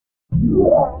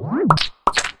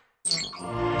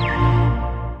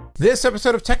This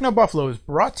episode of Techno Buffalo is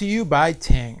brought to you by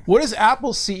Ting. What is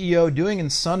Apple's CEO doing in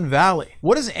Sun Valley?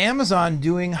 What is Amazon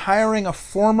doing hiring a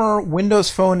former Windows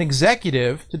Phone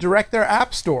executive to direct their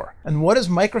App Store? And what is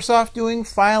Microsoft doing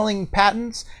filing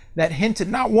patents that hint at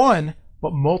not one,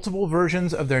 but multiple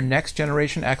versions of their next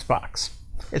generation Xbox?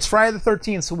 It's Friday the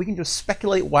 13th, so we can just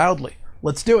speculate wildly.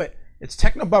 Let's do it. It's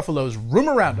Techno Buffalo's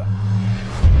Rumor Roundup.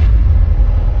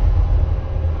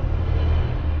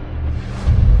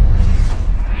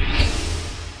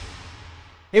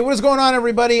 Hey, what is going on,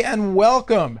 everybody, and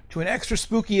welcome to an extra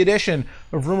spooky edition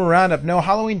of Rumor Roundup. No,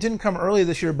 Halloween didn't come early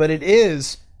this year, but it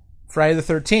is Friday the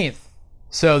 13th.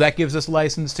 So that gives us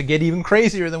license to get even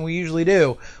crazier than we usually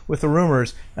do with the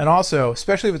rumors. And also,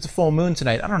 especially if it's a full moon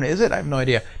tonight. I don't know, is it? I have no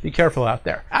idea. Be careful out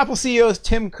there. Apple CEO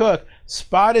Tim Cook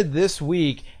spotted this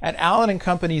week at Allen &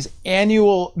 Company's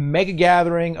annual mega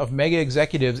gathering of mega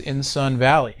executives in Sun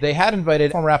Valley. They had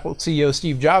invited former Apple CEO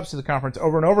Steve Jobs to the conference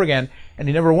over and over again, and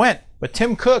he never went. But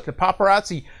Tim Cook, the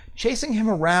paparazzi, chasing him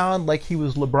around like he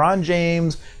was LeBron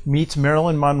James meets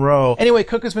Marilyn Monroe. Anyway,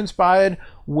 Cook has been spotted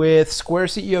with Square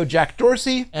CEO Jack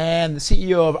Dorsey and the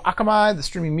CEO of Akamai, the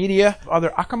streaming media,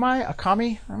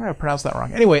 Akami? I'm going to pronounce that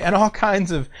wrong. Anyway, and all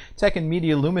kinds of tech and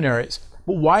media luminaries.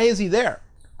 But why is he there?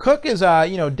 Cook is,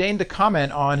 deigned to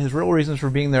comment on his real reasons for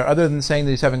being there, other than saying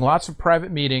that he's having lots of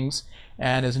private meetings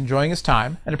and is enjoying his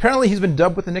time. And apparently he's been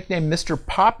dubbed with the nickname Mr.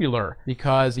 Popular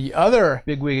because the other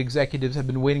bigwig executives have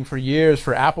been waiting for years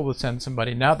for Apple to send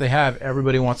somebody. Now that they have,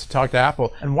 everybody wants to talk to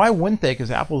Apple. And why wouldn't they?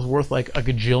 Because Apple's worth like a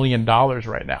gajillion dollars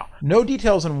right now. No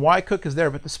details on why Cook is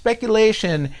there, but the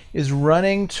speculation is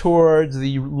running towards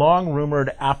the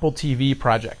long-rumored Apple TV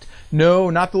project.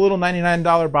 No, not the little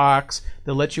 $99 box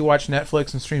that lets you watch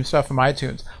Netflix and stream stuff from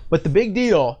iTunes. But the big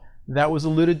deal that was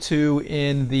alluded to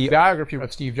in the biography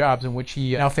of Steve Jobs, in which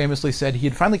he now famously said he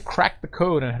had finally cracked the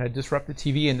code and had disrupted the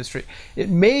TV industry. It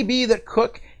may be that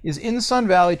Cook is in Sun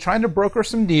Valley trying to broker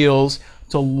some deals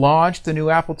to launch the new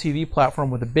Apple TV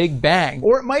platform with a big bang.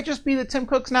 Or it might just be that Tim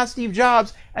Cook's not Steve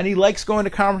Jobs and he likes going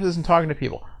to conferences and talking to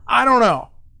people. I don't know.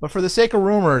 But for the sake of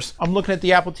rumors, I'm looking at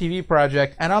the Apple TV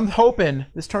project, and I'm hoping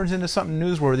this turns into something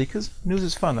newsworthy, because news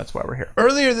is fun, that's why we're here.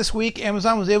 Earlier this week,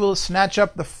 Amazon was able to snatch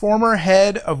up the former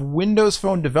head of Windows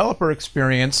Phone developer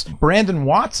experience, Brandon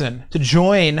Watson, to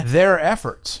join their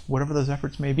efforts, whatever those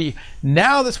efforts may be.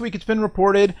 Now this week it's been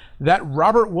reported that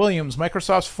Robert Williams,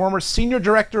 Microsoft's former senior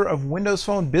director of Windows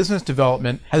Phone business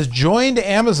development, has joined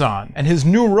Amazon, and his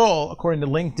new role, according to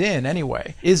LinkedIn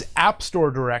anyway, is App Store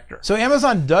director. So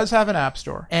Amazon does have an App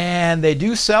Store, and they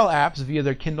do sell apps via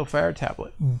their Kindle Fire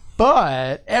tablet.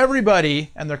 But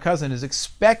everybody and their cousin is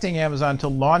expecting Amazon to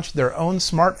launch their own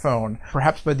smartphone,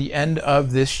 perhaps by the end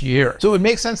of this year. So it would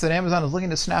make sense that Amazon is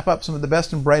looking to snap up some of the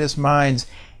best and brightest minds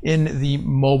in the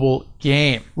mobile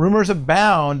game. Rumors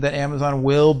abound that Amazon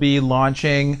will be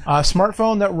launching a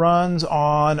smartphone that runs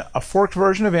on a forked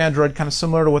version of Android, kind of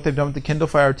similar to what they've done with the Kindle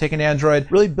Fire, taking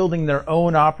Android, really building their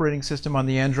own operating system on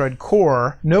the Android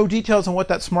core. No details on what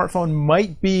that smartphone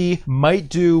might be, might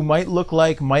do, might look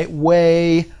like, might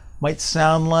weigh, might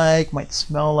sound like, might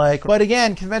smell like. But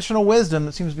again, conventional wisdom,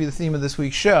 that seems to be the theme of this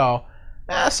week's show,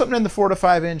 something in the 4 to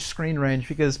 5 inch screen range,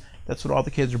 because that's what all the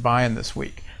kids are buying this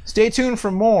week. Stay tuned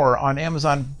for more on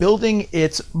Amazon building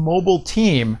its mobile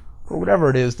team for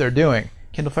whatever it is they're doing.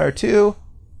 Kindle Fire 2,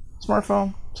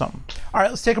 smartphone, something. All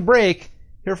right, let's take a break,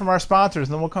 hear from our sponsors,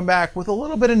 and then we'll come back with a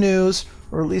little bit of news,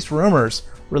 or at least rumors,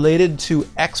 related to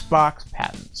Xbox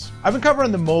patents. I've been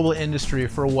covering the mobile industry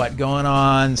for going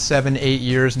on 7-8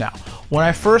 years now. When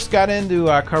I first got into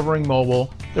covering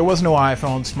mobile, there was no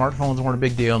iPhone. Smartphones weren't a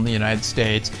big deal in the United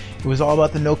States. It was all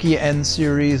about the Nokia N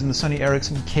series and the Sony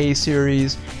Ericsson K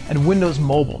series and Windows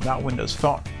Mobile, not Windows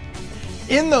Phone.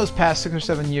 In those past 6 or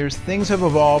 7 years, things have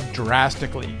evolved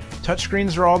drastically.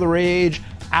 Touchscreens are all the rage,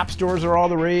 app stores are all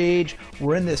the rage,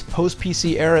 we're in this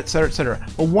post-PC era, etc., etc.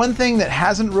 But one thing that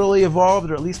hasn't really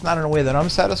evolved, or at least not in a way that I'm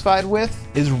satisfied with,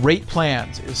 is rate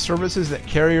plans, is services that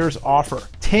carriers offer.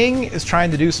 Ting is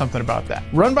trying to do something about that.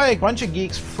 Run by a bunch of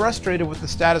geeks frustrated with the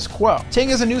status quo, Ting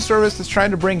is a new service that's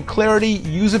trying to bring clarity,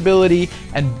 usability,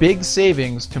 and big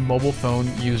savings to mobile phone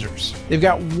users. They've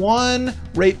got one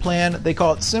rate plan, they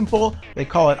call it simple, they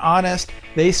call it honest,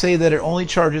 they say that it only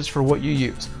charges for what you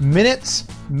use. Minutes,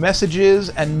 messages,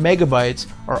 and megabytes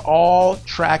are all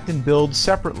tracked and billed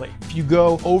separately. If you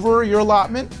go over your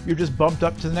allotment, you're just bumped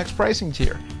up to the next pricing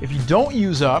tier. If you don't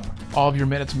use up all of your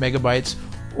minutes, megabytes,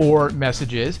 or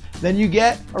messages, then you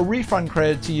get a refund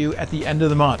credit to you at the end of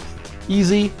the month.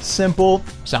 Easy, simple,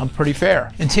 sounds pretty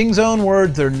fair. In Ting's own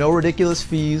words, there are no ridiculous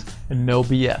fees and no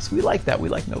BS. We like that. We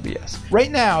like no BS.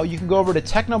 Right now, you can go over to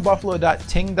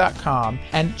technobuffalo.ting.com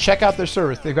and check out their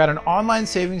service. They've got an online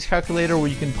savings calculator where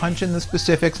you can punch in the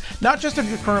specifics, not just of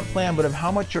your current plan, but of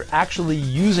how much you're actually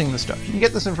using the stuff. You can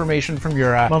get this information from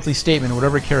your monthly statement,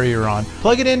 whatever carrier you're on.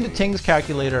 Plug it into Ting's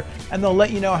calculator, and they'll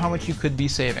let you know how much you could be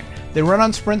saving. They run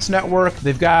on Sprint's network.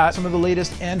 They've got some of the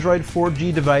latest Android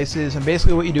 4G devices, and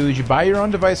basically what you do is you buy your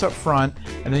own device up front,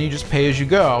 and then you just pay as you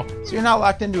go. So you're not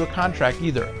locked into a contract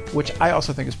either, which I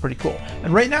also think is pretty cool.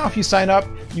 And right now, if you sign up,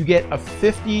 you get a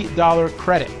 $50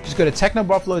 credit. Just go to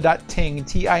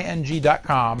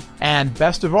technobuffalo.ting.com, and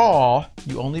best of all,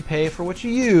 you only pay for what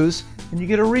you use, and you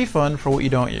get a refund for what you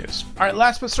don't use. All right,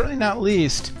 last but certainly not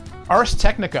least, Ars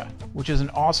Technica, which is an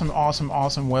awesome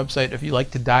website if you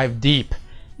like to dive deep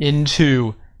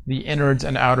into the innards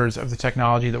and outers of the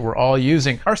technology that we're all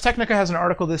using. Ars Technica has an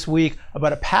article this week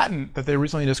about a patent that they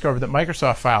recently discovered that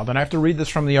Microsoft filed, and I have to read this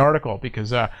from the article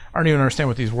because I don't even understand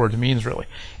what these words means really.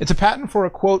 It's a patent for a,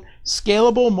 quote,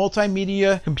 scalable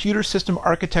multimedia computer system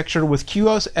architecture with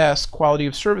QoS quality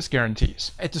of service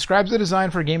guarantees. It describes the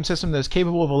design for a game system that is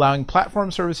capable of allowing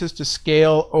platform services to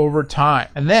scale over time.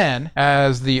 And then,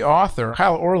 as the author,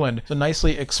 Kyle Orland, so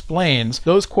nicely explains,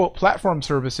 those, quote, platform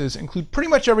services include pretty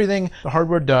much everything the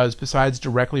hardware does besides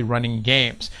directly running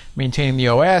games, maintaining the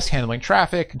OS, handling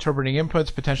traffic, interpreting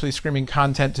inputs, potentially streaming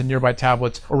content to nearby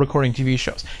tablets, or recording TV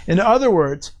shows. In other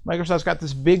words, Microsoft's got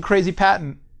this big crazy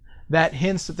patent that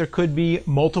hints that there could be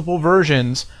multiple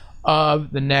versions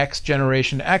of the next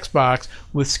generation Xbox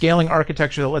with scaling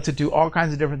architecture that lets it do all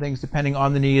kinds of different things depending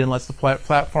on the need and lets the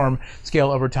platform scale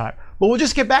over time. But we'll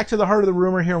just get back to the heart of the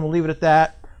rumor here and we'll leave it at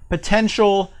that.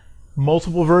 Potential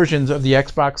multiple versions of the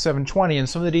Xbox 720, and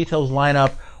some of the details line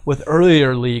up with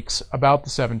earlier leaks about the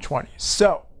 720.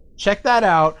 So check that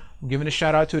out. I'm giving a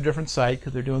shout out to a different site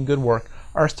because they're doing good work.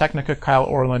 Ars Technica, Kyle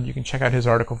Orland. You can check out his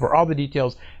article for all the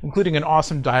details, including an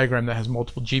awesome diagram that has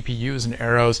multiple GPUs and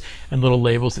arrows and little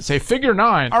labels that say Figure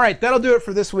 9. All right, that'll do it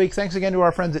for this week. Thanks again to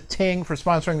our friends at Ting for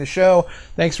sponsoring the show.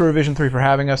 Thanks to Revision 3 for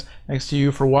having us. Thanks to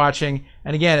you for watching.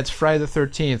 And again, it's Friday the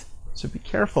 13th. So be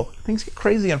careful. Things get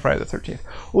crazy on Friday the 13th.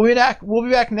 We'll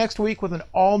be back next week with an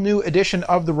all-new edition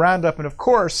of the Roundup, and of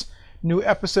course, new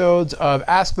episodes of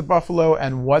Ask the Buffalo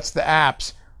and What's the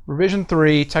Apps. Revision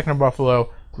 3, Techno Buffalo,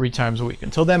 3 times a week.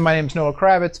 Until then, my name's Noah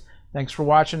Kravitz. Thanks for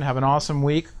watching. Have an awesome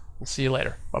week. We'll see you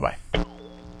later. Bye-bye.